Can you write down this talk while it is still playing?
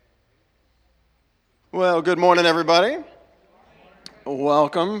Well, good morning, everybody.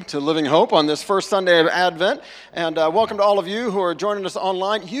 Welcome to Living Hope on this first Sunday of Advent, and welcome to all of you who are joining us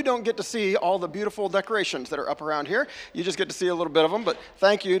online. You don't get to see all the beautiful decorations that are up around here. You just get to see a little bit of them, but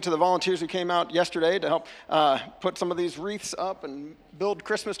thank you to the volunteers who came out yesterday to help put some of these wreaths up and build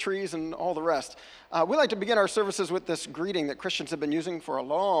Christmas trees and all the rest. We like to begin our services with this greeting that Christians have been using for a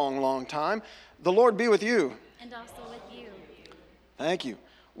long, long time. The Lord be with you. And also with you. Thank you.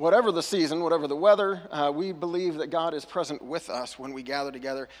 Whatever the season, whatever the weather, we believe that God is present with us when we gather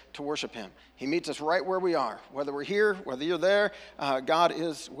together to worship Him. He meets us right where we are. Whether we're here, whether you're there, God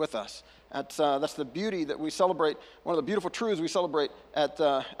is with us. That's the beauty that we celebrate. One of the beautiful truths we celebrate at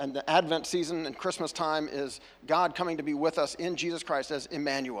the Advent season and Christmas time is God coming to be with us in Jesus Christ as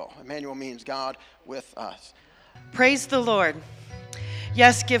Emmanuel. Emmanuel means God with us. Praise the Lord.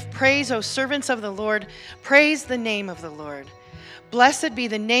 Yes, give praise, O servants of the Lord. Praise the name of the Lord. Blessed be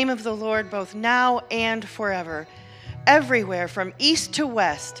the name of the Lord, both now and forever. Everywhere, from east to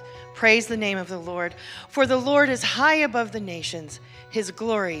west, praise the name of the Lord. For the Lord is high above the nations. His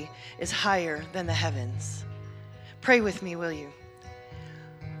glory is higher than the heavens. Pray with me, will you?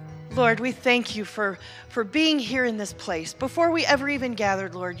 Lord, we thank you for being here in this place. Before we ever even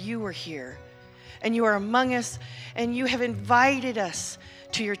gathered, Lord, you were here. And you are among us, and you have invited us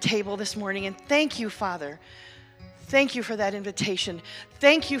to your table this morning. And thank you, Father. Thank you for that invitation.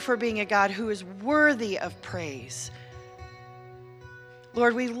 Thank you for being a God who is worthy of praise.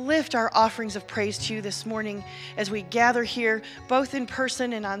 Lord, we lift our offerings of praise to you this morning as we gather here, both in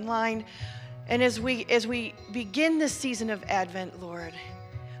person and online. And as we begin this season of Advent, Lord,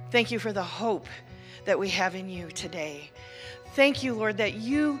 thank you for the hope that we have in you today. Thank you, Lord, that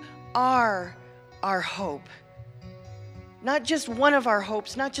you are our hope. Not just one of our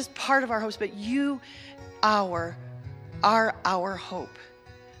hopes, not just part of our hopes, but you are our hope.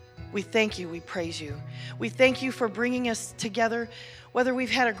 We thank you, we praise you. We thank you for bringing us together, whether we've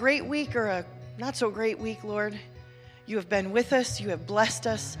had a great week or a not so great week, Lord. You have been with us, you have blessed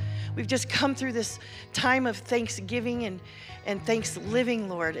us. We've just come through this time of thanksgiving and thanks living,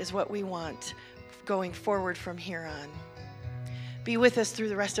 Lord, is what we want going forward from here on. Be with us through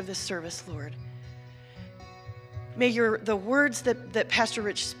the rest of this service, Lord. May the words that Pastor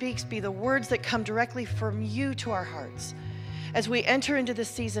Rich speaks be the words that come directly from you to our hearts as we enter into this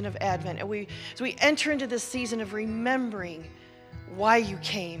season of Advent, and as we enter into this season of remembering why you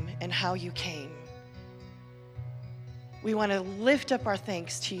came and how you came. We want to lift up our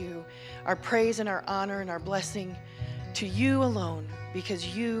thanks to you, our praise and our honor and our blessing to you alone, because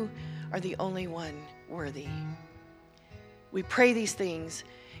you are the only one worthy. We pray these things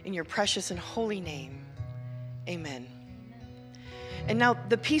in your precious and holy name. Amen. And now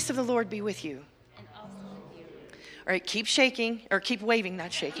the peace of the Lord be with you. And also with you. All right, keep shaking, or keep waving,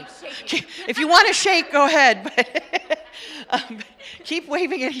 not shaking. If you want to shake, go ahead. But keep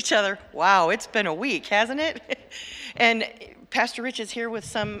waving at each other. Wow, it's been a week, hasn't it? And Pastor Rich is here with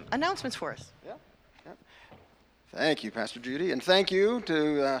some announcements for us. Yeah. Thank you, Pastor Judy, and thank you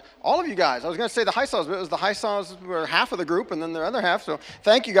to all of you guys. I was going to say the high saws, but it was the high saws were half of the group, and then the other half. So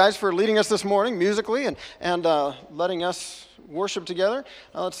thank you guys for leading us this morning musically and letting us worship together.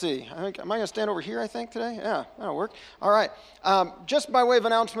 Let's see. Am I going to stand over here, I think, today? Yeah, that'll work. All right. Just by way of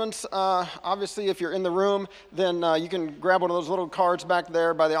announcements, obviously, if you're in the room, then you can grab one of those little cards back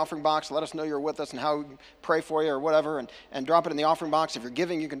there by the offering box. Let us know you're with us and how we can pray for you or whatever, and drop it in the offering box. If you're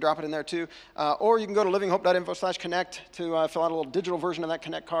giving, you can drop it in there too. Or you can go to livinghope.info/connect to fill out a little digital version of that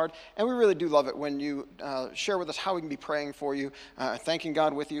Connect card. And we really do love it when you share with us how we can be praying for you, thanking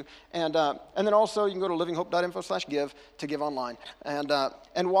God with you. And then also, you can go to livinghope.info/give to give online.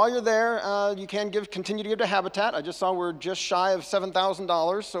 And while you're there, you can continue to give to Habitat. I just saw we're just shy of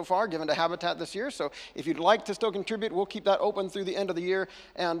 $7,000 so far given to Habitat this year. So if you'd like to still contribute, we'll keep that open through the end of the year,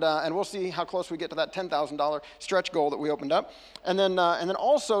 and we'll see how close we get to that $10,000 stretch goal that we opened up. And then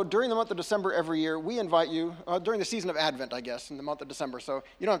also during the month of December every year, we invite you during the season of Advent, I guess, in the month of December. So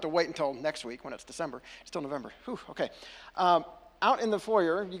you don't have to wait until next week when it's December. It's still November. Whew, okay. Out in the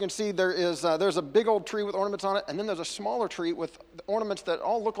foyer, you can see there's a big old tree with ornaments on it, and then there's a smaller tree with ornaments that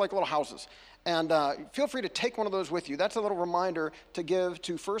all look like little houses. And feel free to take one of those with you. That's a little reminder to give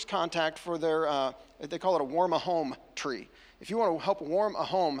to First Contact for their, they call it a Warm a Home tree. If you want to help warm a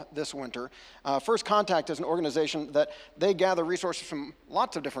home this winter, First Contact is an organization that they gather resources from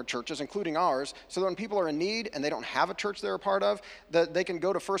lots of different churches, including ours, so that when people are in need and they don't have a church they're a part of, that they can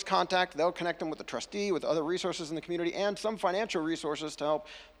go to First Contact. They'll connect them with the trustee, with other resources in the community, and some financial resources to help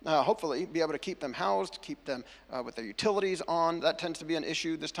hopefully be able to keep them housed, keep them with their utilities on. That tends to be an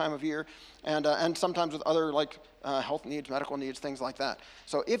issue this time of year. and sometimes with other like health needs, medical needs, things like that.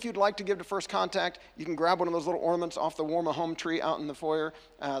 So if you'd like to give to First Contact, you can grab one of those little ornaments off the Warm a Home tree out in the foyer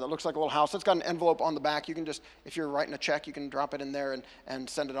that looks like a little house. It's got an envelope on the back. You can just, if you're writing a check, you can drop it in there and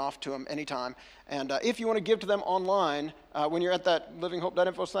send it off to them anytime. And if you want to give to them online, when you're at that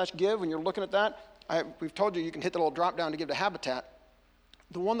livinghope.info/give, when you're looking at that, we've told you can hit the little drop down to give to Habitat.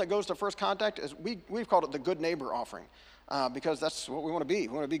 The one that goes to First Contact is, we've called it the Good Neighbor Offering. Because that's what we want to be.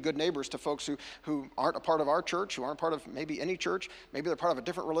 We want to be good neighbors to folks who aren't a part of our church, who aren't part of maybe any church, maybe they're part of a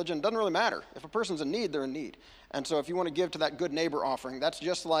different religion. It doesn't really matter. If a person's in need, they're in need. And so if you want to give to that Good Neighbor Offering, that's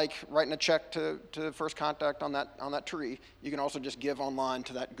just like writing a check to First Contact on that tree. You can also just give online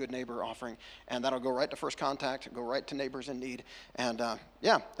to that Good Neighbor Offering, and that'll go right to First Contact, go right to neighbors in need. And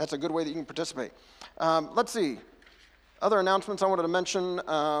yeah, that's a good way that you can participate. Let's see. Other announcements I wanted to mention.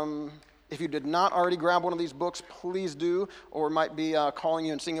 If you did not already grab one of these books, please do, or we might be calling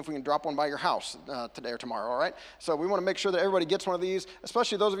you and seeing if we can drop one by your house today or tomorrow, all right? So we want to make sure that everybody gets one of these,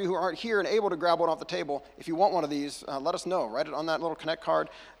 especially those of you who aren't here and able to grab one off the table. If you want one of these, let us know. Write it on that little Connect card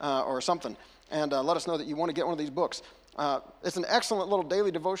or something, and let us know that you want to get one of these books. It's an excellent little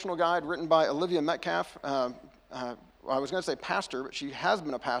daily devotional guide written by Olivia Metcalf. I was going to say pastor, but she has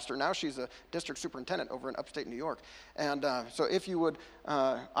been a pastor. Now she's a district superintendent over in upstate New York. And so if you would,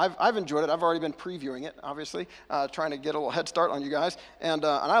 I've enjoyed it. I've already been previewing it, obviously, trying to get a little head start on you guys. And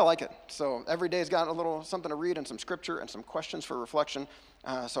I like it. So every day's got a little something to read and some scripture and some questions for reflection.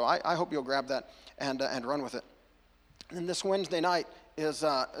 So I hope you'll grab that and run with it. And this Wednesday night is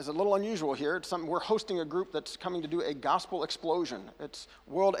a little unusual here. It's something, we're hosting a group that's coming to do a gospel explosion. It's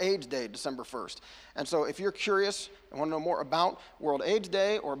World AIDS Day, December 1st. And so if you're curious and want to know more about World AIDS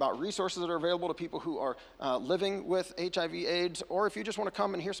Day or about resources that are available to people who are living with HIV/AIDS, or if you just want to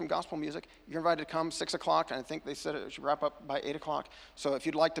come and hear some gospel music, you're invited to come 6 o'clock, and I think they said it should wrap up by 8 o'clock. So if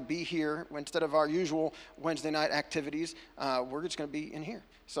you'd like to be here, instead of our usual Wednesday night activities, we're just going to be in here.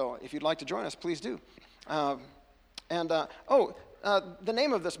 So if you'd like to join us, please do. The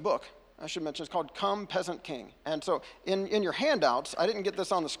name of this book, I should mention, is called Come, Peasant King. And so in your handouts, I didn't get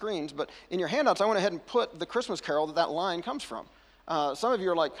this on the screens, but in your handouts, I went ahead and put the Christmas carol that line comes from. Some of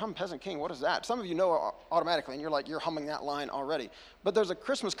you are like, Come, Peasant King, what is that? Some of you know automatically, and you're humming that line already. But there's a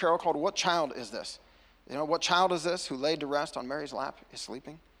Christmas carol called What Child Is This? You know, what child is this who laid to rest on Mary's lap is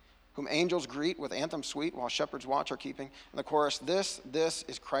sleeping? Whom angels greet with anthems sweet while shepherds watch are keeping. And the chorus, this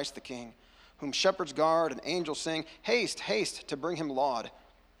is Christ the King, whom shepherds guard and angels sing, haste, haste to bring him laud.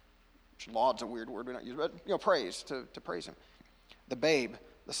 Which laud's a weird word we don't use, but praise, to praise him. The babe,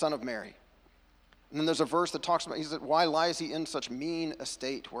 the son of Mary. And then there's a verse that talks about, he said, why lies he in such mean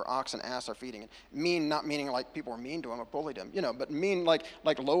estate where ox and ass are feeding? And mean, not meaning like people were mean to him or bullied him, but mean like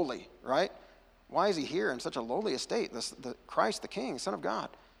lowly, right? Why is he here in such a lowly estate? The Christ, the King, Son of God.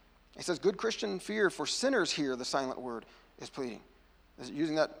 He says, good Christian fear, for sinners hear the silent word is pleading.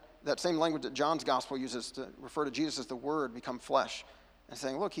 Using that same language that John's gospel uses to refer to Jesus as the Word become flesh, and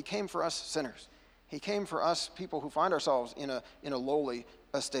saying, look, he came for us sinners. He came for us people who find ourselves in a lowly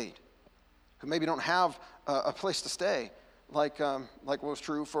estate, who maybe don't have a place to stay, like what was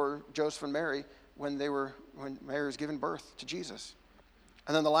true for Joseph and Mary when Mary was giving birth to Jesus.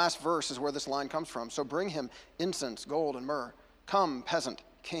 And then the last verse is where this line comes from. So bring him incense, gold, and myrrh. Come, peasant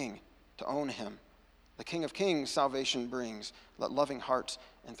king, to own him. The King of Kings salvation brings. Let loving hearts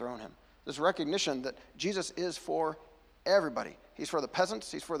enthrone him. This recognition that Jesus is for everybody. He's for the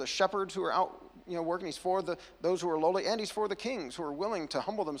peasants. He's for the shepherds who are out working. He's for those who are lowly. And he's for the kings who are willing to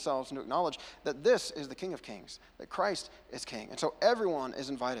humble themselves and to acknowledge that this is the King of Kings, that Christ is King. And so everyone is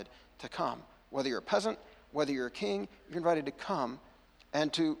invited to come. Whether you're a peasant, whether you're a king, you're invited to come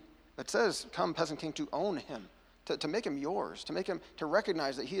and it says, come, peasant king, to own him, to make him yours, to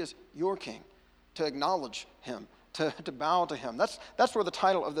recognize that he is your king, to acknowledge him, to bow to him. That's where the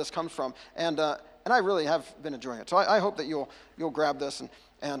title of this comes from, and I really have been enjoying it. So I hope that you'll grab this,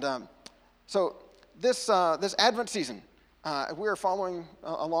 so this Advent season, we are following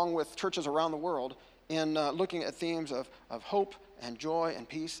along with churches around the world in looking at themes of hope and joy and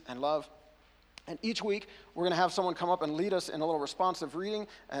peace and love. And each week, we're going to have someone come up and lead us in a little responsive reading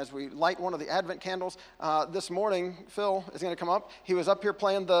as we light one of the Advent candles. This morning, Phil is going to come up. He was up here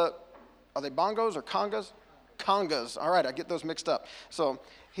playing are they bongos or congas? Congas. All right, I get those mixed up. So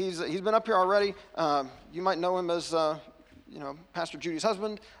he's been up here already. You might know him as Pastor Judy's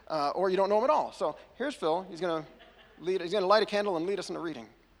husband, or you don't know him at all. So here's Phil. He's going to light a candle and lead us in a reading.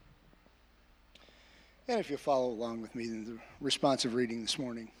 And if you'll follow along with me in the responsive reading this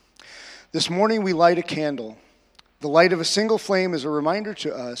morning. This morning we light a candle. The light of a single flame is a reminder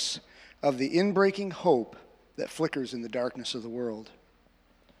to us of the inbreaking hope that flickers in the darkness of the world.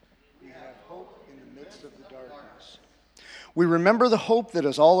 We have We remember the hope that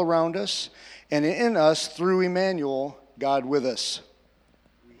is all around us, and in us through Emmanuel, God with us.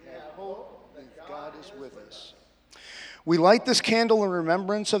 We have hope that God is with us. We light this candle in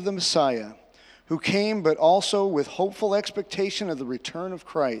remembrance of the Messiah, who came but also with hopeful expectation of the return of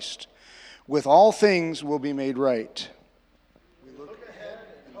Christ. With all things will be made right. We look ahead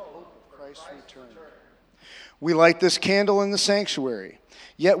in the hope of Christ's return. We light this candle in the sanctuary,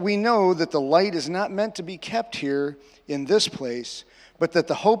 yet we know that the light is not meant to be kept here in this place, but that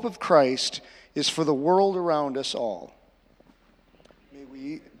the hope of Christ is for the world around us all. May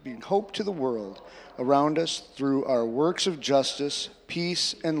we be hope to the world around us through our works of justice,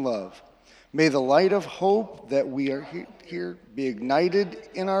 peace, and love. May the light of hope that we are here be ignited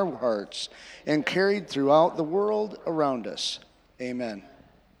in our hearts and carried throughout the world around us. Amen.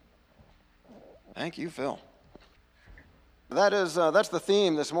 Thank you, Phil. That's the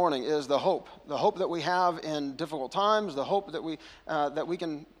theme this morning, is the hope that we have in difficult times, the hope that we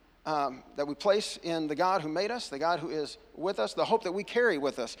place in the God who made us, the God who is with us, the hope that we carry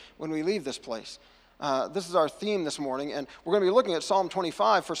with us when we leave this place. This is our theme this morning, and we're going to be looking at Psalm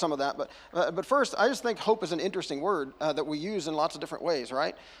 25 for some of that. But first, I just think hope is an interesting word that we use in lots of different ways,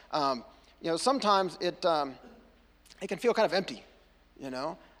 right? Sometimes it can feel kind of empty,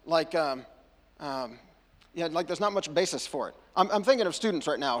 like there's not much basis for it. I'm thinking of students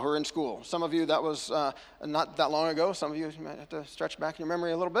right now who are in school. Some of you, that was not that long ago. Some of you might have to stretch back in your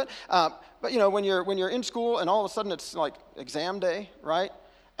memory a little bit. But when you're in school and all of a sudden it's like exam day, right?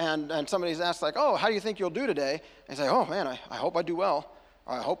 And somebody's asked like, oh, how do you think you'll do today? And you say, oh man, I hope I do well.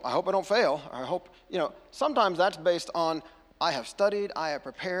 Or I hope I don't fail. Or I hope, sometimes that's based on I have studied, I have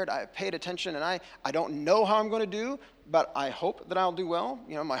prepared, I have paid attention, and I don't know how I'm going to do, but I hope that I'll do well.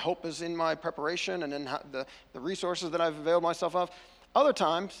 My hope is in my preparation and in the resources that I've availed myself of. Other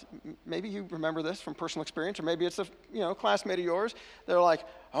times, maybe you remember this from personal experience, or maybe it's a classmate of yours. They're like,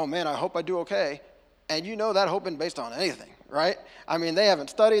 oh man, I hope I do okay. And that hope isn't based on anything, right? I mean, they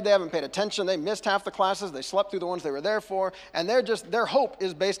haven't studied, they haven't paid attention, they missed half the classes, they slept through the ones they were there for, and their hope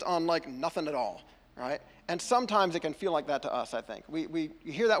is based on like nothing at all, right? And sometimes it can feel like that to us, I think. We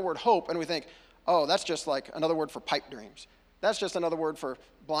hear that word hope and we think, oh, that's just like another word for pipe dreams. That's just another word for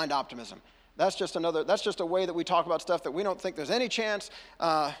blind optimism. That's just a way that we talk about stuff that we don't think there's any chance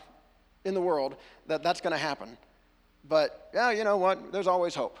in the world that that's going to happen. But yeah, you know what? There's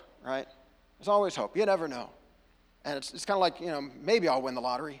always hope, right? There's always hope. You never know. And it's kind of like, maybe I'll win the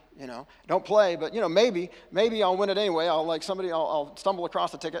lottery, Don't play, but, maybe I'll win it anyway. I'll stumble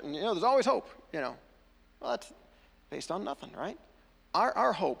across the ticket and, there's always hope, Well, that's based on nothing, right?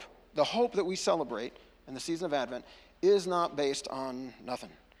 Our hope, the hope that we celebrate in the season of Advent, is not based on nothing.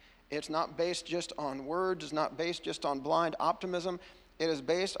 It's not based just on words. It's not based just on blind optimism. It is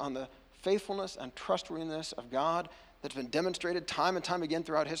based on the faithfulness and trustworthiness of God that's been demonstrated time and time again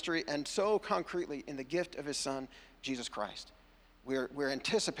throughout history, and so concretely in the gift of his Son, Jesus Christ. We're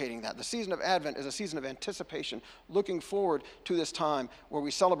anticipating that. The season of Advent is a season of anticipation, looking forward to this time where we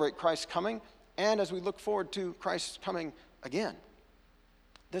celebrate Christ's coming, and as we look forward to Christ's coming again.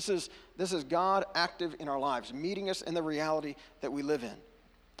 This is God active in our lives, meeting us in the reality that we live in.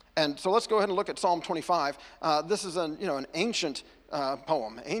 And so let's go ahead and look at Psalm 25. This is an ancient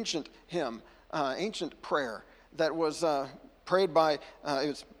poem, ancient hymn, ancient prayer that was prayed by,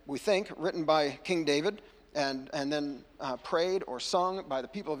 we think, written by King David, and then prayed or sung by the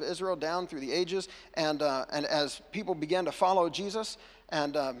people of Israel down through the ages. And as people began to follow Jesus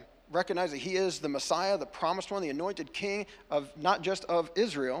and recognize that he is the Messiah, the promised one, the anointed king of not just of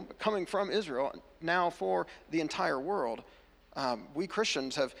Israel, but coming from Israel now for the entire world, we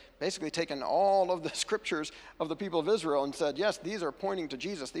Christians have basically taken all of the scriptures of the people of Israel and said, yes, these are pointing to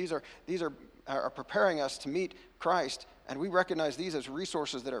Jesus. These are preparing us to meet Christ, and we recognize these as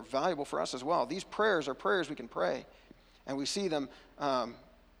resources that are valuable for us as well. These prayers are prayers we can pray, and we see them,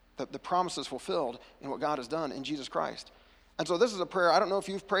 the promises fulfilled in what God has done in Jesus Christ. And so this is a prayer. I don't know if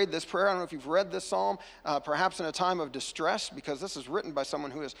you've prayed this prayer. I don't know if you've read this psalm, perhaps in a time of distress, because this is written by someone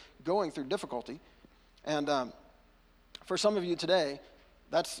who is going through difficulty. And for some of you today,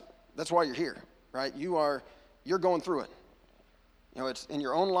 that's why you're here, right? You're going through it. It's in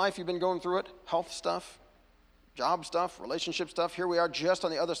your own life you've been going through it, health stuff, job stuff, relationship stuff. Here we are just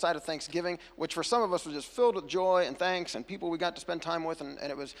on the other side of Thanksgiving, which for some of us was just filled with joy and thanks and people we got to spend time with, and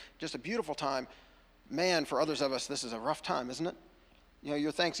it was just a beautiful time. Man, for others of us, this is a rough time, isn't it?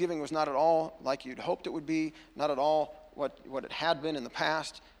 Your Thanksgiving was not at all like you'd hoped it would be, not at all what it had been in the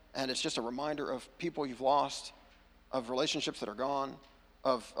past, and it's just a reminder of people you've lost, of relationships that are gone,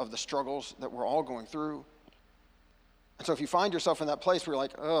 of the struggles that we're all going through. And so if you find yourself in that place where you're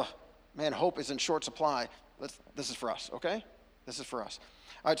like, oh, man, hope is in short supply, This is for us, okay? This is for us.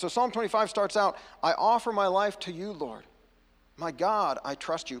 All right, so Psalm 25 starts out, I offer my life to you, Lord. My God, I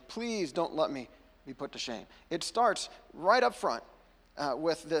trust you. Please don't let me be put to shame. It starts right up front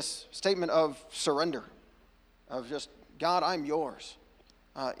with this statement of surrender, of just, God, I'm yours.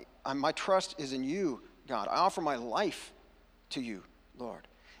 My trust is in you, God. I offer my life to you, Lord.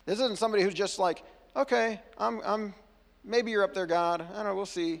 This isn't somebody who's just like, okay, I'm maybe you're up there, God. I don't know, we'll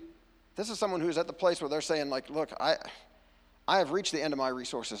see. This is someone who's at the place where they're saying, like, look, I have reached the end of my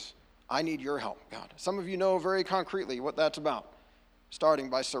resources. I need your help, God. Some of you know very concretely what that's about. Starting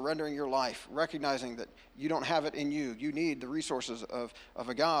by surrendering your life, recognizing that you don't have it in you. You need the resources of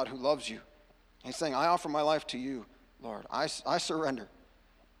a God who loves you. He's saying, I offer my life to you, Lord. I surrender.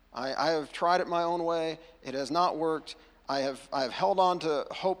 I have tried it my own way. It has not worked. I have held on to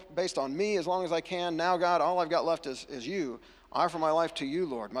hope based on me as long as I can. Now, God, all I've got left is you. I offer my life to you,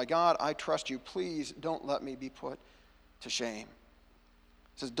 Lord. My God, I trust you. Please don't let me be put to shame.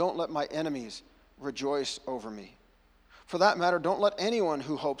 It says, don't let my enemies rejoice over me. For that matter, don't let anyone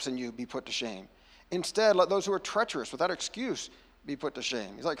who hopes in you be put to shame. Instead, let those who are treacherous without excuse be put to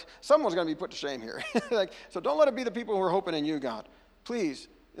shame. He's like, someone's going to be put to shame here. So don't let it be the people who are hoping in you, God. Please,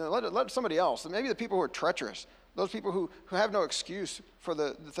 let somebody else, maybe the people who are treacherous, those people who have no excuse for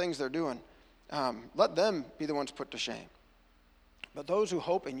the things they're doing, let them be the ones put to shame. But those who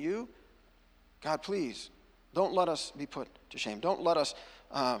hope in you, God, please, don't let us be put to shame. Don't let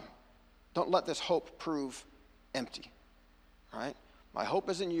this hope prove empty. Right? My hope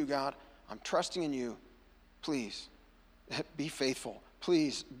is in you, God. I'm trusting in you. Please be faithful.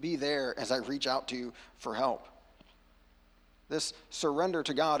 Please be there as I reach out to you for help. This surrender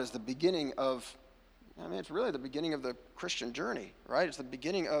to God is the beginning of, it's really the beginning of the Christian journey, right? It's the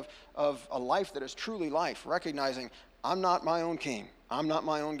beginning of a life that is truly life, recognizing I'm not my own king. I'm not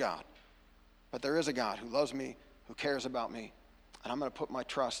my own God. But there is a God who loves me, who cares about me, and I'm going to put my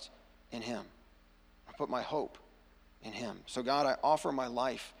trust in him. I put my hope in him. So God, I offer my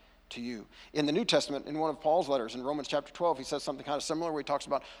life to you. In the New Testament, in one of Paul's letters, in Romans chapter 12, he says something kind of similar where he talks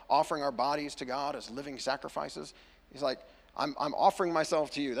about offering our bodies to God as living sacrifices. He's like, I'm offering myself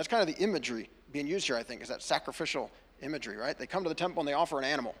to you. That's kind of the imagery being used here, I think, is that sacrificial imagery, right? They come to the temple and they offer an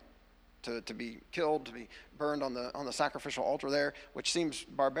animal to be killed, to be burned on the sacrificial altar there, which seems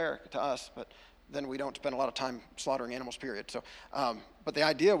barbaric to us, but then we don't spend a lot of time slaughtering animals, period. So, but the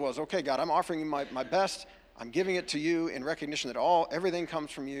idea was, okay, God, I'm offering you my best. I'm giving it to you in recognition that everything comes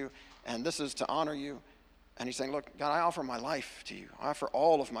from you, and this is to honor you. And he's saying, look, God, I offer my life to you. I offer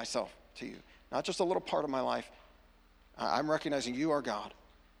all of myself to you, not just a little part of my life. I'm recognizing you are God.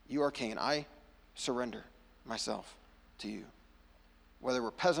 You are King, and I surrender myself to you. Whether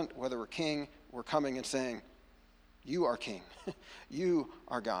we're peasant, whether we're king, we're coming and saying, you are King. You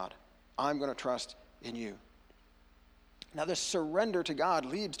are God. I'm going to trust in you. Now, this surrender to God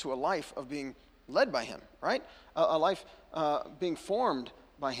leads to a life of being led by him, right? A life being formed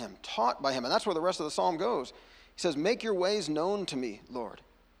by him, taught by him. And that's where the rest of the psalm goes. He says, make your ways known to me, Lord.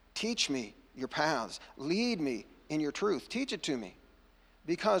 Teach me your paths. Lead me in your truth. Teach it to me.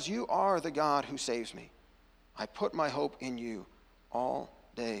 Because you are the God who saves me. I put my hope in you all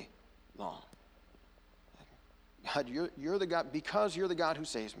day long. God, you're the God, because you're the God who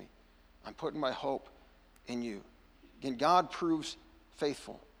saves me. I'm putting my hope in you. Again, God proves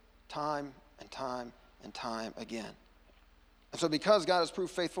faithful time and time and time again. And so because God has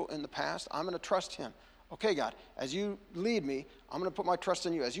proved faithful in the past, I'm going to trust him. Okay, God, as you lead me, I'm going to put my trust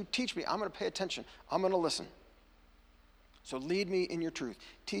in you. As you teach me, I'm going to pay attention. I'm going to listen. So lead me in your truth.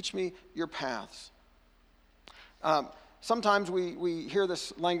 Teach me your paths. Sometimes we hear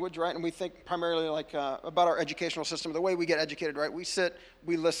this language, right, and we think primarily like about our educational system, the way we get educated, right? We sit,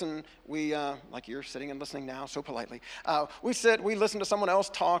 we listen, like you're sitting and listening now so politely. We sit, we listen to someone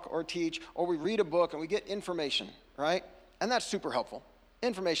else talk or teach, or we read a book and we get information, right? And that's super helpful.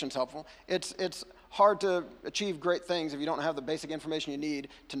 Information's helpful. It's hard to achieve great things if you don't have the basic information you need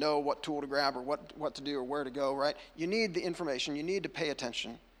to know what tool to grab or what to do or where to go, right? You need the information. You need to pay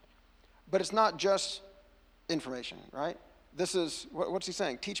attention. But it's not just information, right? This is, what's he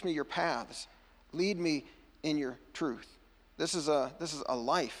saying? Teach me your paths. Lead me in your truth. This is a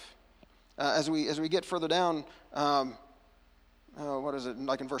life. As we get further down, what is it?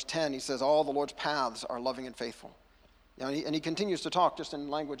 Like in verse 10, he says, all the Lord's paths are loving and faithful. You know, and he continues to talk just in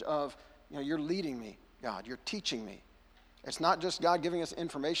language of, you're leading me, God. You're teaching me. It's not just God giving us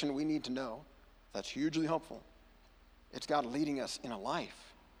information we need to know. That's hugely helpful. It's God leading us in a life.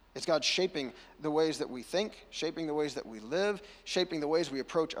 It's God shaping the ways that we think, shaping the ways that we live, shaping the ways we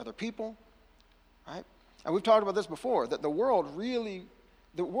approach other people, right? And we've talked about this before, that the world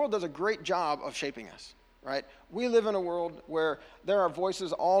does a great job of shaping us. right? We live in a world where there are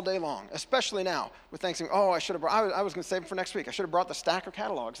voices all day long, especially now with Thanksgiving. Oh, I should have brought, I was going to save them for next week. I should have brought the stack of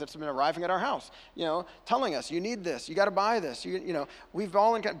catalogs that's been arriving at our house, telling us, you need this, you got to buy this. We've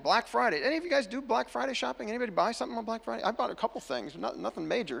all got Black Friday. Any of you guys do Black Friday shopping? Anybody buy something on Black Friday? I bought a couple things, nothing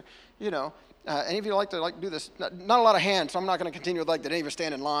major, any of you like to do this? Not a lot of hands, so I'm not going to continue with did any of you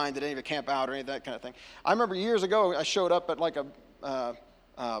stand in line? Did any of you camp out or any of that kind of thing? I remember years ago I showed up at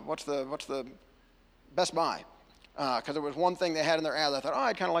what's the Best Buy, because there was one thing they had in their ad that I thought,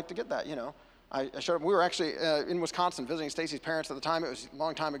 I'd kind of like to get that, I showed up. We were actually in Wisconsin visiting Stacy's parents at the time. It was a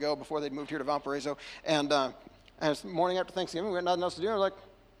long time ago before they'd moved here to Valparaiso. And it was the morning after Thanksgiving. We had nothing else to do. I was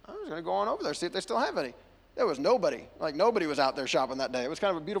going to go on over there, see if they still have any. There was nobody. Nobody was out there shopping that day. It was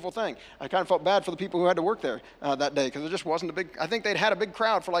kind of a beautiful thing. I kind of felt bad for the people who had to work there that day, because it just wasn't I think they'd had a big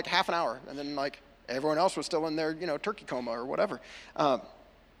crowd for half an hour, and then everyone else was still in their turkey coma or whatever.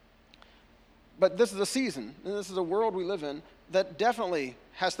 But this is a season, and this is a world we live in that definitely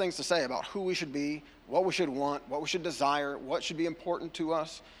has things to say about who we should be, what we should want, what we should desire, what should be important to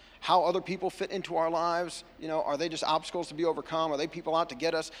us, how other people fit into our lives. Are they just obstacles to be overcome? Are they people out to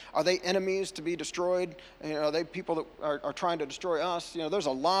get us? Are they enemies to be destroyed? Are they people that are trying to destroy us? There's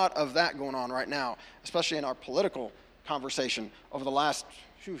a lot of that going on right now, especially in our political conversation over the last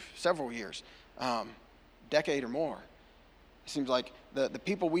several years, decade or more. It seems like the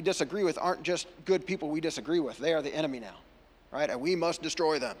people we disagree with aren't just good people we disagree with. They are the enemy now, right? And we must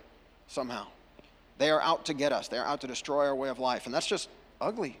destroy them somehow. They are out to get us. They are out to destroy our way of life. And that's just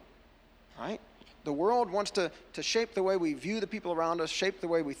ugly, right? The world wants to shape the way we view the people around us, shape the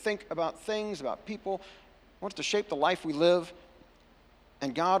way we think about things, about people, wants to shape the life we live.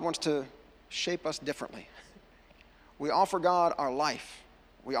 And God wants to shape us differently. We offer God our life.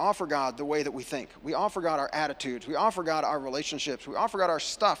 We offer God the way that we think. We offer God our attitudes. We offer God our relationships. We offer God our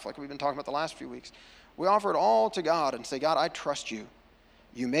stuff, like we've been talking about the last few weeks. We offer it all to God and say, God, I trust you.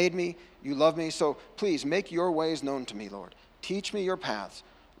 You made me. You love me. So please make your ways known to me, Lord. Teach me your paths.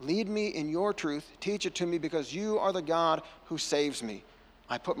 Lead me in your truth. Teach it to me, because you are the God who saves me.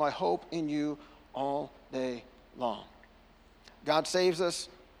 I put my hope in you all day long. God saves us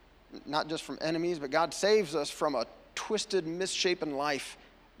not just from enemies, but God saves us from a twisted, misshapen life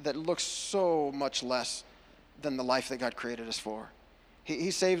that looks so much less than the life that God created us for.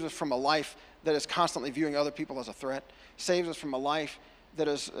 He saves us from a life that is constantly viewing other people as a threat, saves us from a life that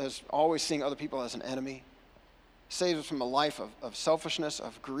is always seeing other people as an enemy, saves us from a life of selfishness,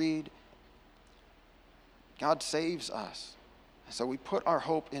 of greed. God saves us. So we put our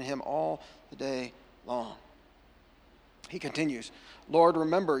hope in him all the day long. He continues, Lord,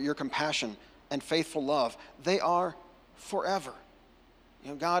 remember your compassion and faithful love. They are forever.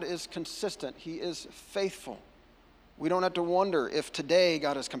 God is consistent. He is faithful. We don't have to wonder if today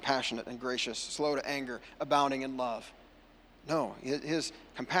God is compassionate and gracious, slow to anger, abounding in love. No, his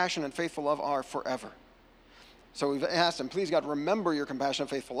compassion and faithful love are forever. So we've asked him, please God, remember your compassion and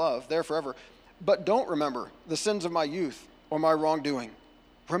faithful love. They're forever. But don't remember the sins of my youth or my wrongdoing.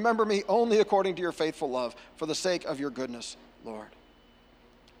 Remember me only according to your faithful love, for the sake of your goodness, Lord.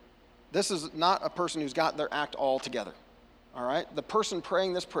 This is not a person who's got their act all together. All right? The person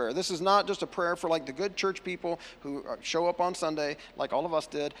praying this prayer, this is not just a prayer for the good church people who show up on Sunday like all of us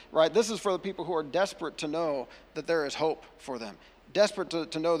did, right? This is for the people who are desperate to know that there is hope for them, desperate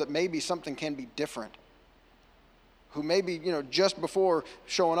to know that maybe something can be different, who maybe, just before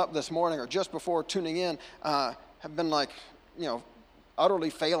showing up this morning or just before tuning in have been utterly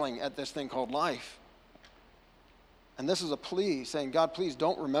failing at this thing called life. And this is a plea saying, God, please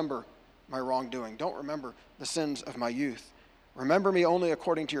don't remember my wrongdoing. Don't remember the sins of my youth. Remember me only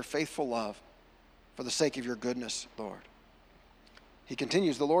according to your faithful love, for the sake of your goodness, Lord. He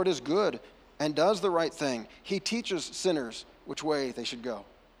continues, the Lord is good and does the right thing. He teaches sinners which way they should go.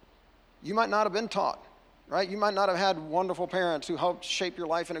 You might not have been taught, right? You might not have had wonderful parents who helped shape your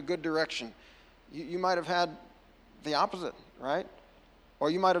life in a good direction. You might have had the opposite, right? Or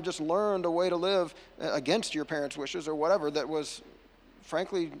you might have just learned a way to live against your parents' wishes or whatever that was,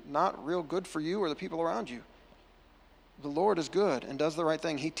 frankly, not real good for you or the people around you. The Lord is good and does the right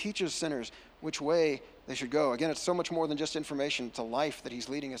thing. He teaches sinners which way they should go. Again, it's so much more than just information. It's a life that he's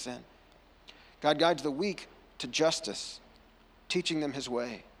leading us in. God guides the weak to justice, teaching them his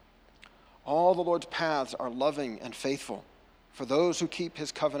way. All the Lord's paths are loving and faithful for those who keep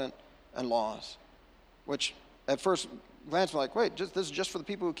his covenant and laws. Which, at first glance, we're like, wait, this is just for the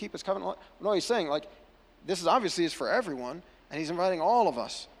people who keep his covenant laws? No, he's saying, this is obviously is for everyone, and he's inviting all of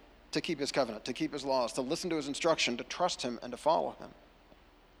us to keep his covenant, to keep his laws, to listen to his instruction, to trust him, and to follow him.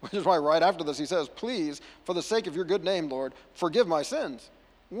 Which is why right after this he says, please, for the sake of your good name, Lord, forgive my sins,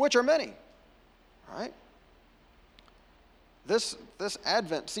 which are many. All right? this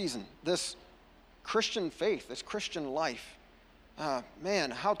Advent season, this Christian faith, this Christian life,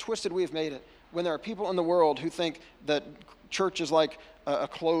 man, how twisted we have made it when there are people in the world who think that church is like a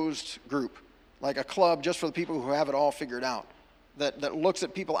closed group, like a club just for the people who have it all figured out, that looks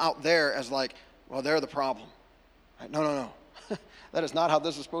at people out there as like, well, they're the problem. Right? No. That is not how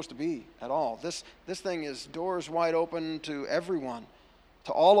this is supposed to be at all. This thing is doors wide open to everyone,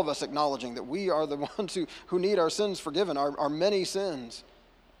 to all of us acknowledging that we are the ones who need our sins forgiven, our many sins.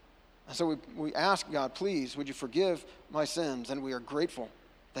 And so we ask God, please, would you forgive my sins? And we are grateful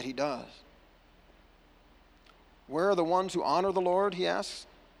that he does. Where are the ones who honor the Lord, he asks?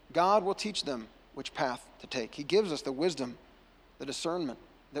 God will teach them which path to take. He gives us the wisdom, the discernment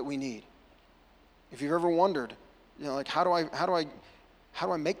that we need. If you've ever wondered, like how do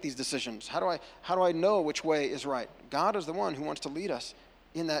I make these decisions? How do I know which way is right? God is the one who wants to lead us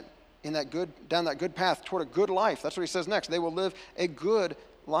down that good path toward a good life. That's what he says next. They will live a good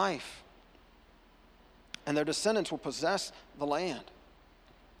life. And their descendants will possess the land,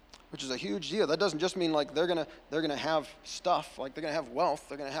 which is a huge deal. That doesn't just mean like they're gonna have stuff, like they're gonna have wealth,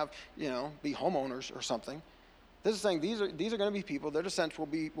 they're gonna have, be homeowners or something. This is saying these are gonna be people, their descendants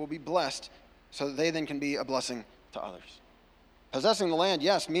will be blessed, so that they then can be a blessing to others. Possessing the land,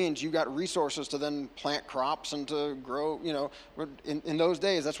 yes, means you got resources to then plant crops and to grow, in those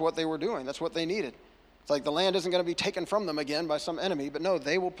days, that's what they were doing. That's what they needed. It's like the land isn't going to be taken from them again by some enemy, but no,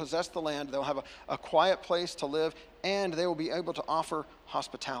 they will possess the land. They'll have a quiet place to live, and they will be able to offer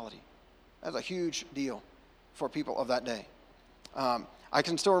hospitality. That's a huge deal for people of that day. I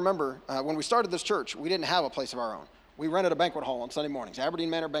can still remember when we started this church, we didn't have a place of our own. We rented a banquet hall on Sunday mornings, Aberdeen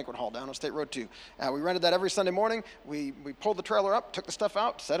Manor Banquet Hall down on State Road 2. We rented that every Sunday morning. We pulled the trailer up, took the stuff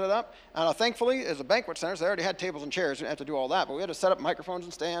out, set it up. Thankfully, as a banquet center, so they already had tables and chairs. We didn't have to do all that, but we had to set up microphones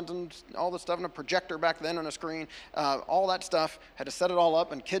and stands and all this stuff, and a projector back then on a screen. All that stuff, had to set it all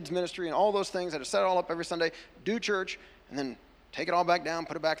up, and kids ministry and all those things, had to set it all up every Sunday, do church, and then take it all back down,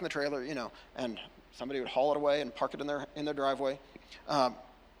 put it back in the trailer, and somebody would haul it away and park it in their driveway.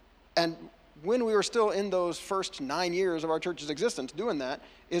 And when we were still in those first 9 years of our church's existence doing that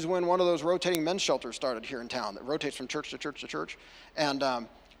is when one of those rotating men's shelters started here in town that rotates from church to church to church. And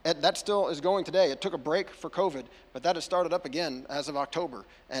that still is going today. It took a break for COVID, but that has started up again as of October.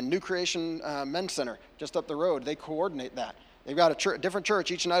 And New Creation Men's Center, just up the road, they coordinate that. They've got a different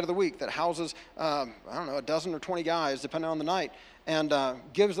church each night of the week that houses, a dozen or 20 guys, depending on the night, and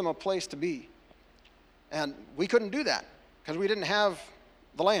gives them a place to be. And we couldn't do that because we didn't have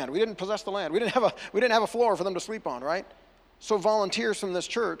the land. We didn't possess the land. We didn't have a floor for them to sleep on, right? So volunteers from this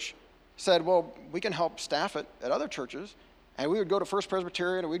church said, well, we can help staff it at other churches. And we would go to First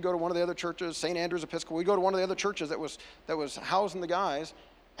Presbyterian, or we'd go to one of the other churches, St. Andrew's Episcopal. We'd go to one of the other churches that was housing the guys,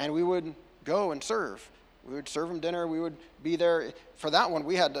 and we would go and serve. We would serve them dinner. We would be there. For that one,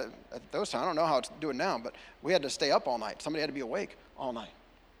 we had to, at those times, I don't know how it's doing now, but we had to stay up all night. Somebody had to be awake all night.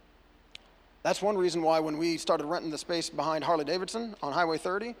 That's one reason why when we started renting the space behind Harley-Davidson on Highway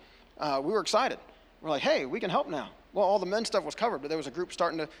 30, we were excited. We're like, hey, we can help now. Well, all the men's stuff was covered, but there was a group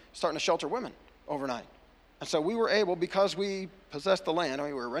starting to shelter women overnight. And so we were able, because we possessed the land,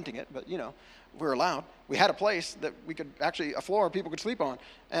 we were renting it, but we were allowed. We had a place that we could actually, a floor people could sleep on.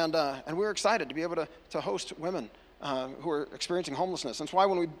 And we were excited to be able to host women who were experiencing homelessness. That's why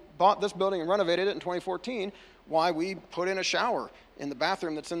when we bought this building and renovated it in 2014, why we put in a shower in the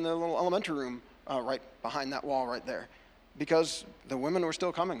bathroom that's in the little elementary room right behind that wall right there. Because the women were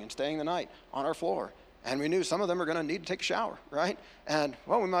still coming and staying the night on our floor. And we knew some of them are going to need to take a shower, right? And,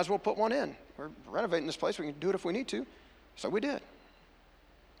 well, we might as well put one in. We're renovating this place. We can do it if we need to. So we did.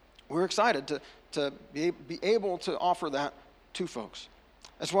 We were excited to be able to offer that to folks.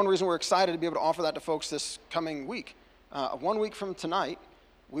 That's one reason we're excited to be able to offer that to folks this coming week. 1 week from tonight,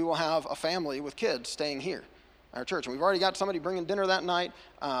 we will have a family with kids staying here at our church. And we've already got somebody bringing dinner that night.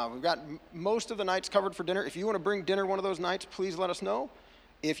 We've got most of the nights covered for dinner. If you want to bring dinner one of those nights, please let us know.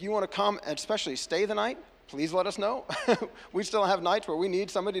 If you want to come and especially stay the night, please let us know. We still have nights where we need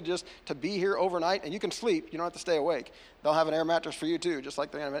somebody just to be here overnight, and you can sleep. You don't have to stay awake. They'll have an air mattress for you too, just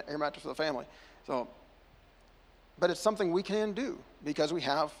like they have an air mattress for the family. But it's something we can do because we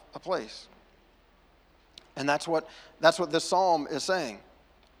have a place. And that's what this psalm is saying.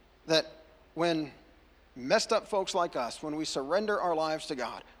 That when messed up folks like us, when we surrender our lives to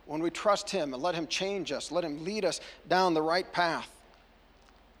God, when we trust him and let him change us, let him lead us down the right path,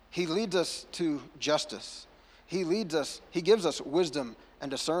 he leads us to justice. He gives us wisdom and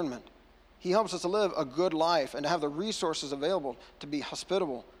discernment. He helps us to live a good life and to have the resources available to be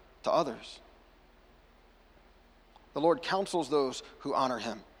hospitable to others. The Lord counsels those who honor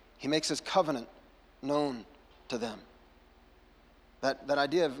him. He makes his covenant known to them. That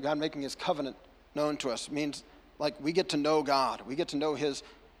idea of God making his covenant known to us means like we get to know God. We get to know his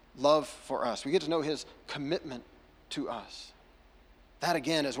love for us. We get to know his commitment to us. That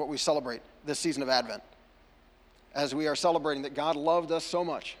again is what we celebrate this season of Advent. As we are celebrating that God loved us so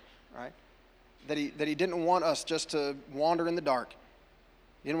much, right? That he didn't want us just to wander in the dark.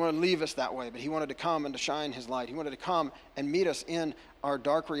 He didn't want to leave us that way, but he wanted to come and to shine his light. He wanted to come and meet us in our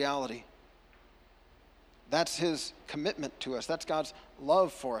dark reality. That's his commitment to us. That's God's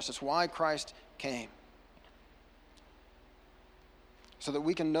love for us. It's why Christ came. So that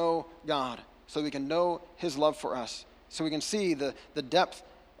we can know God, so we can know his love for us, so we can see the depth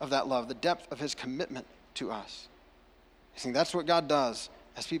of that love, the depth of his commitment to us. I think that's what God does.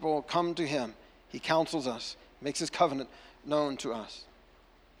 As people come to him, he counsels us, makes his covenant known to us.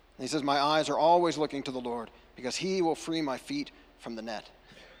 And he says, my eyes are always looking to the Lord because he will free my feet from the net.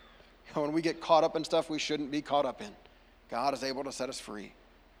 When we get caught up in stuff we shouldn't be caught up in, God is able to set us free.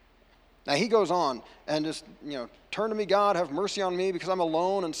 Now he goes on and just, turn to me, God, have mercy on me because I'm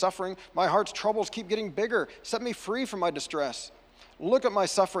alone and suffering. My heart's troubles keep getting bigger. Set me free from my distress. Look at my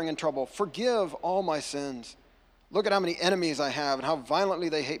suffering and trouble. Forgive all my sins. Look at how many enemies I have and how violently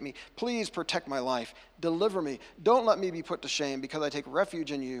they hate me. Please protect my life. Deliver me. Don't let me be put to shame because I take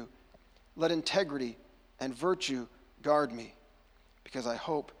refuge in you. Let integrity and virtue guard me because I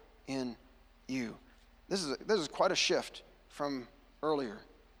hope in you. This is quite a shift from earlier.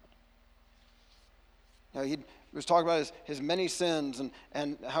 He was talking about his many sins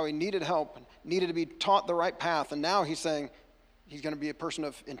and how he needed help and needed to be taught the right path. And now he's saying he's going to be a person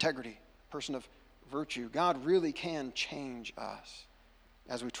of integrity, a person of virtue. God really can change us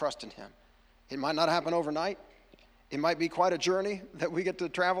as we trust in him. It might not happen overnight. It might be quite a journey that we get to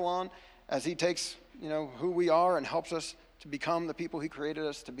travel on as he takes, who we are and helps us to become the people he created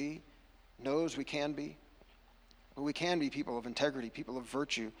us to be, knows we can be. But we can be people of integrity, people of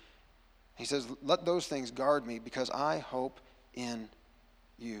virtue. He says, let those things guard me because I hope in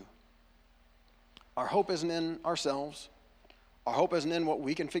you. Our hope isn't in ourselves. Our hope isn't in what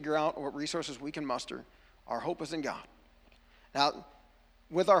we can figure out or what resources we can muster. Our hope is in God. Now,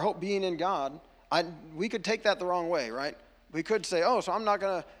 with our hope being in God, we could take that the wrong way, right? We could say, so I'm not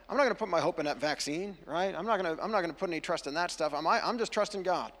gonna put my hope in that vaccine, right? I'm not gonna put any trust in that stuff. I'm just trusting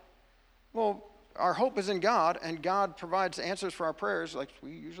God. Well, our hope is in God, and God provides answers for our prayers, like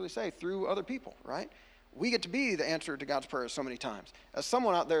we usually say, through other people, right? We get to be the answer to God's prayers so many times. As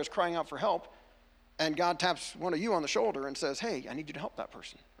someone out there is crying out for help, and God taps one of you on the shoulder and says, hey, I need you to help that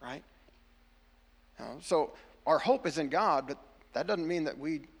person, right? So our hope is in God, but that doesn't mean that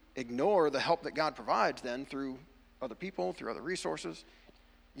we ignore the help that God provides then through other people, through other resources.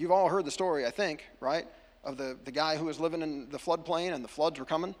 You've all heard the story, I think, right, of the guy who was living in the floodplain and the floods were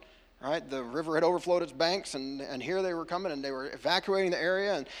coming, right? The river had overflowed its banks and here they were coming and they were evacuating the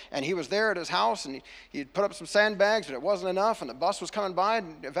area and he was there at his house and he'd put up some sandbags, but it wasn't enough and the bus was coming by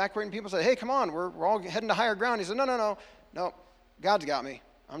and evacuating people. Said, hey, come on, we're all heading to higher ground. He said, no, God's got me.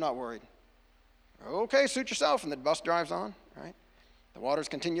 I'm not worried. Okay, suit yourself. And the bus drives on, right? The waters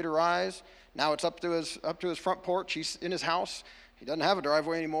continue to rise. Now it's up to his front porch. He's in his house. He doesn't have a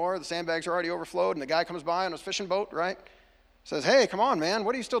driveway anymore. The sandbags are already overflowed, and the guy comes by on his fishing boat, right? Says, hey, come on, man.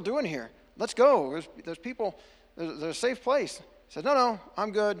 What are you still doing here? Let's go. There's people. There's a safe place. He says, no,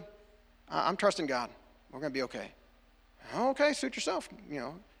 I'm good. I'm trusting God. We're going to be okay. Okay, suit yourself.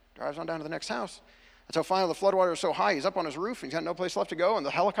 Drives on down to the next house. Until finally the floodwater is so high, he's up on his roof, and he's got no place left to go, and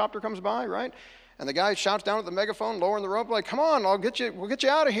the helicopter comes by, right? And the guy shouts down at the megaphone, lowering the rope, like, come on, we'll get you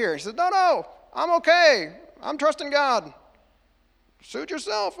out of here. He says, no, I'm okay. I'm trusting God. Suit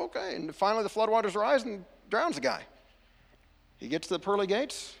yourself, okay. And finally the floodwaters rise and drowns the guy. He gets to the pearly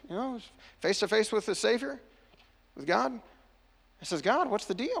gates, face to face with his Savior, with God. He says, God, what's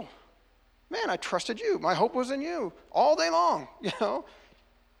the deal? Man, I trusted you. My hope was in you all day long,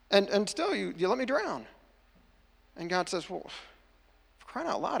 And still you let me drown. And God says, well, for crying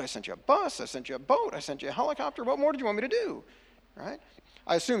out loud, I sent you a bus, I sent you a boat, I sent you a helicopter. What more did you want me to do? Right?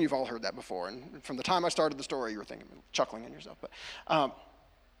 I assume you've all heard that before. And from the time I started the story, you were thinking, chuckling in yourself. But,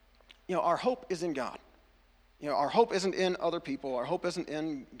 our hope is in God. Our hope isn't in other people. Our hope isn't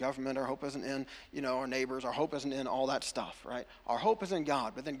in government. Our hope isn't in, our neighbors. Our hope isn't in all that stuff, right? Our hope is in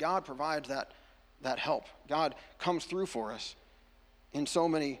God. But then God provides that help. God comes through for us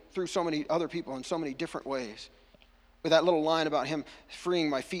through so many other people in so many different ways. With that little line about him freeing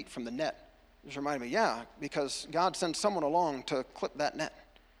my feet from the net, just reminded me, because God sends someone along to clip that net.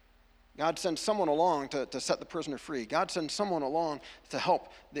 God sends someone along to set the prisoner free. God sends someone along to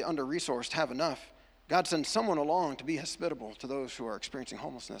help the under-resourced have enough. God sends someone along to be hospitable to those who are experiencing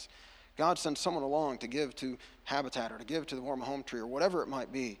homelessness. God sends someone along to give to Habitat or to give to the Warm Home Tree or whatever it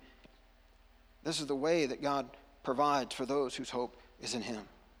might be. This is the way that God provides for those whose hope is in him.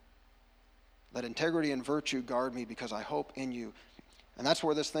 Let integrity and virtue guard me because I hope in you. And that's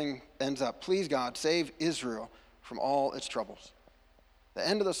where this thing ends up. Please, God, save Israel from all its troubles. The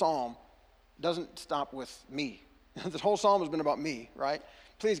end of the psalm doesn't stop with me. This whole psalm has been about me, right?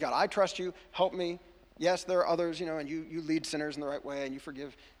 Please, God, I trust you. Help me. Yes, there are others, and you lead sinners in the right way and you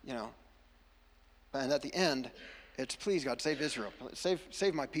forgive, And at the end, it's please, God, save Israel.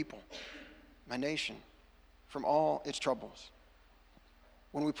 Save my people, my nation, from all its troubles.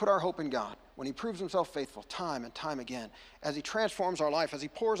 When we put our hope in God, when he proves himself faithful time and time again, as he transforms our life, as he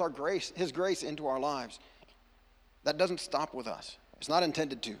pours his grace into our lives, that doesn't stop with us. It's not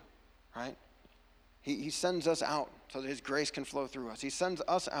intended to, right? He sends us out so that his grace can flow through us. He sends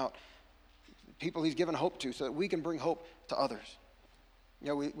us out, people he's given hope to, so that we can bring hope to others.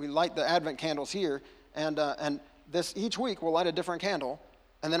 We light the Advent candles here, and this each week we'll light a different candle,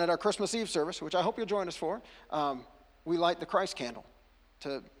 and then at our Christmas Eve service, which I hope you'll join us for, we light the Christ candle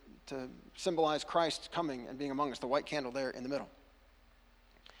to symbolize Christ coming and being among us, the white candle there in the middle.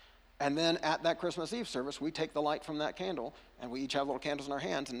 And then at that Christmas Eve service, we take the light from that candle, and we each have little candles in our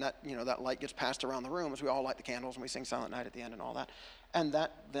hands, and that light gets passed around the room as we all light the candles, and we sing Silent Night at the end and all that. And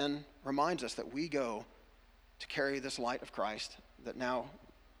that then reminds us that we go to carry this light of Christ that now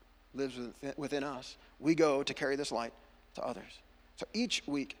lives within us. We go to carry this light to others. So each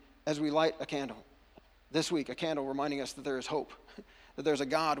week, as we light a candle, this week a candle reminding us that there is hope, that there's a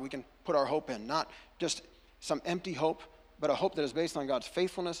God we can put our hope in, not just some empty hope, but a hope that is based on God's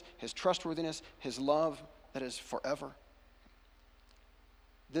faithfulness, his trustworthiness, his love that is forever.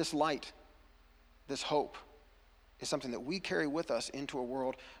 This light, this hope, is something that we carry with us into a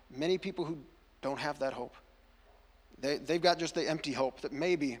world, many people who don't have that hope. They've got just the empty hope that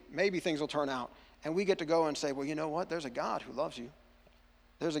maybe things will turn out. And we get to go and say, well, you know what? There's a God who loves you.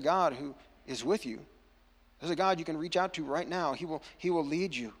 There's a God who is with you. There's a God you can reach out to right now. He will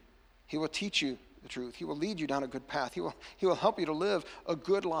lead you. He will teach you the truth. He will lead you down a good path. He will help you to live a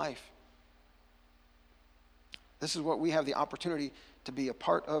good life. This is what we have the opportunity to be a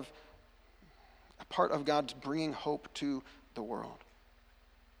part of God's bringing hope to the world.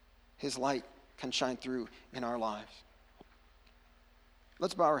 His light can shine through in our lives.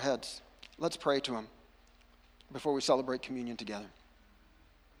 Let's bow our heads. Let's pray to him before we celebrate communion together.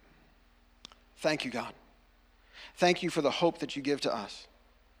 Thank you, God. Thank you for the hope that you give to us.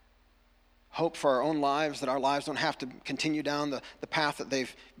 Hope for our own lives, that our lives don't have to continue down the path that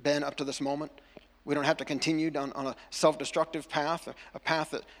they've been up to this moment. We don't have to continue down on a self-destructive path, a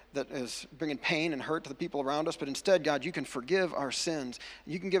path that is bringing pain and hurt to the people around us. But instead, God, you can forgive our sins.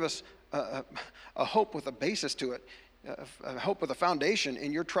 You can give us a hope with a basis to it, a hope with a foundation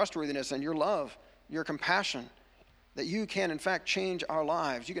in your trustworthiness and your love, your compassion, that you can, in fact, change our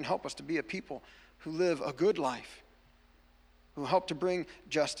lives. You can help us to be a people who live a good life, who help to bring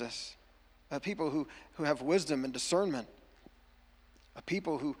justice, people who have wisdom and discernment,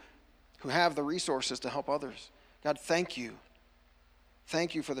 people who have the resources to help others. God, thank you.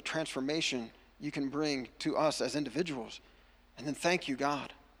 Thank you for the transformation you can bring to us as individuals. And then thank you,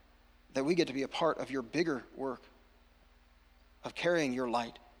 God, that we get to be a part of your bigger work of carrying your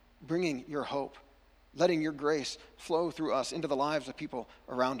light, bringing your hope, letting your grace flow through us into the lives of people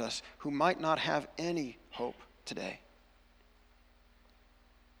around us who might not have any hope today.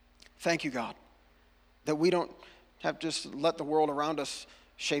 Thank you, God, that we don't have just let the world around us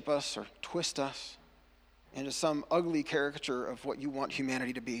shape us or twist us into some ugly caricature of what you want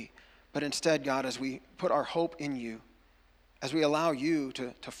humanity to be. But instead, God, as we put our hope in you, as we allow you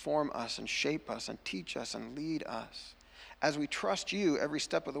to form us and shape us and teach us and lead us, as we trust you every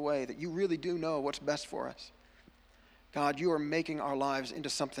step of the way, that you really do know what's best for us. God, you are making our lives into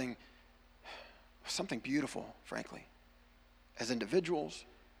something beautiful, frankly, as individuals,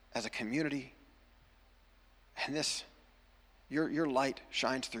 as a community. And your light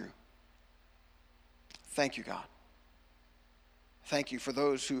shines through. Thank you, God. Thank you for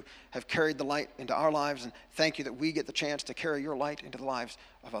those who have carried the light into our lives, and thank you that we get the chance to carry your light into the lives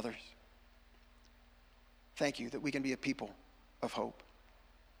of others. Thank you that we can be a people of hope.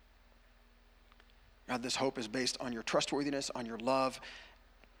 God, this hope is based on your trustworthiness, on your love,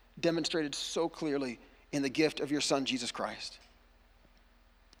 demonstrated so clearly in the gift of your Son, Jesus Christ.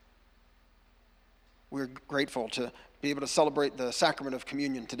 We're grateful to be able to celebrate the sacrament of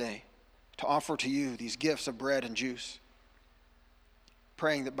communion today, to offer to you these gifts of bread and juice,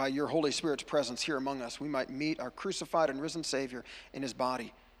 praying that by your Holy Spirit's presence here among us, we might meet our crucified and risen Savior in his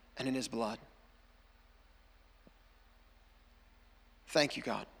body and in his blood. Thank you,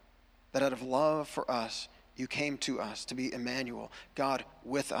 God. that out of love for us, you came to us to be Emmanuel, God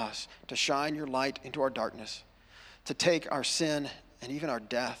with us, to shine your light into our darkness, to take our sin and even our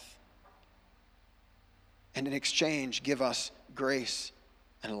death, and in exchange, give us grace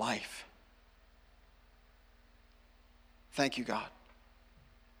and life. Thank you, God.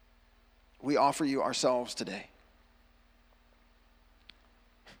 We offer you ourselves today.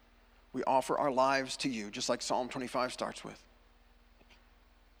 We offer our lives to you, just like Psalm 25 starts with.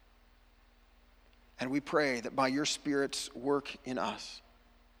 And we pray that by your Spirit's work in us,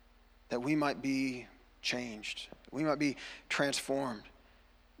 that we might be changed, we might be transformed,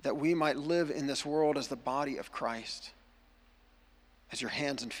 that we might live in this world as the body of Christ, as your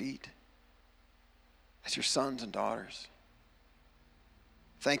hands and feet, as your sons and daughters.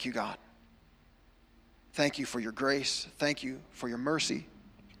 Thank you, God. Thank you for your grace. Thank you for your mercy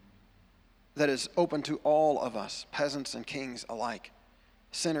that is open to all of us, peasants and kings alike,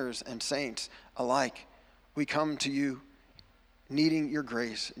 sinners and saints alike. We come to you needing your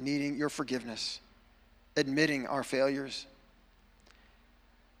grace, needing your forgiveness, admitting our failures,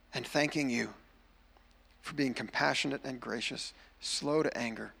 and thanking you for being compassionate and gracious, slow to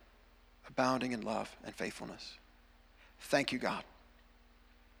anger, abounding in love and faithfulness. Thank you, God.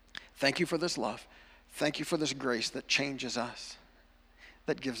 Thank you for this love. Thank you for this grace that changes us,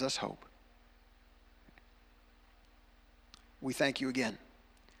 that gives us hope. We thank you again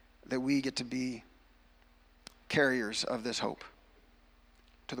that we get to be carriers of this hope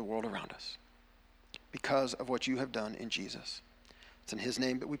to the world around us because of what you have done in Jesus. It's in his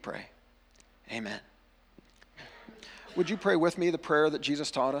name that we pray. Amen. Would you pray with me the prayer that Jesus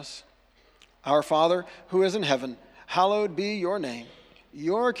taught us? Our Father, who is in heaven, hallowed be your name.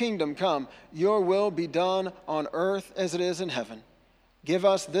 Your kingdom come, your will be done on earth as it is in heaven. Give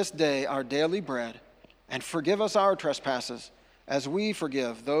us this day our daily bread, and forgive us our trespasses, as we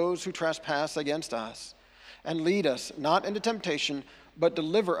forgive those who trespass against us. And lead us not into temptation, but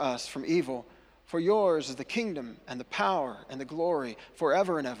deliver us from evil. For yours is the kingdom and the power and the glory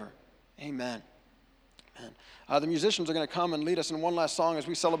forever and ever. Amen. Amen. The musicians are going to come and lead us in one last song as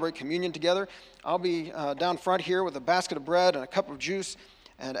we celebrate communion together. I'll be down front here with a basket of bread and a cup of juice.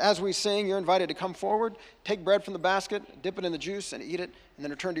 And as we sing, you're invited to come forward, take bread from the basket, dip it in the juice, and eat it, and then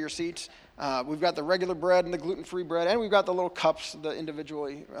return to your seats. We've got the regular bread and the gluten-free bread, and we've got the little cups, the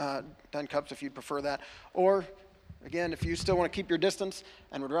individually done cups if you'd prefer that. Or, again, if you still want to keep your distance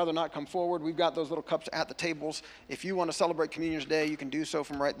and would rather not come forward, we've got those little cups at the tables. If you want to celebrate communion today, you can do so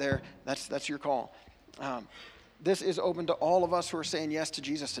from right there. That's your call. This is open to all of us who are saying yes to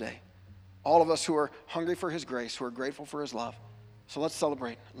Jesus today. All of us who are hungry for his grace, who are grateful for his love. So let's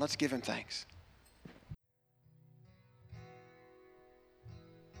celebrate. Let's give him thanks.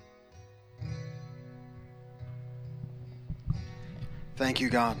 Thank you,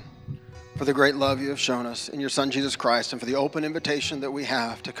 God, for the great love you have shown us in your Son, Jesus Christ, and for the open invitation that we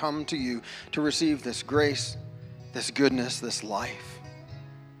have to come to you to receive this grace, this goodness, this life.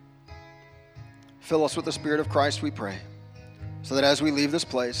 Fill us with the Spirit of Christ, we pray, so that as we leave this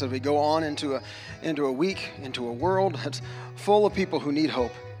place, as we go on into a week, into a world that's full of people who need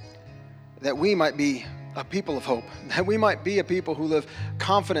hope, that we might be a people of hope, that we might be a people who live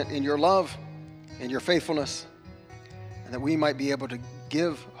confident in your love, in your faithfulness, and that we might be able to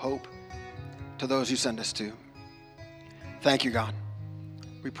give hope to those you send us to. Thank you, God.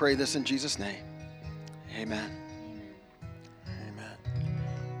 We pray this in Jesus' name. Amen. Amen.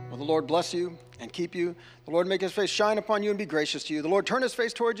 Well, the Lord bless you and keep you. The Lord make his face shine upon you and be gracious to you. The Lord turn his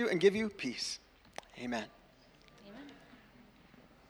face toward you and give you peace. Amen.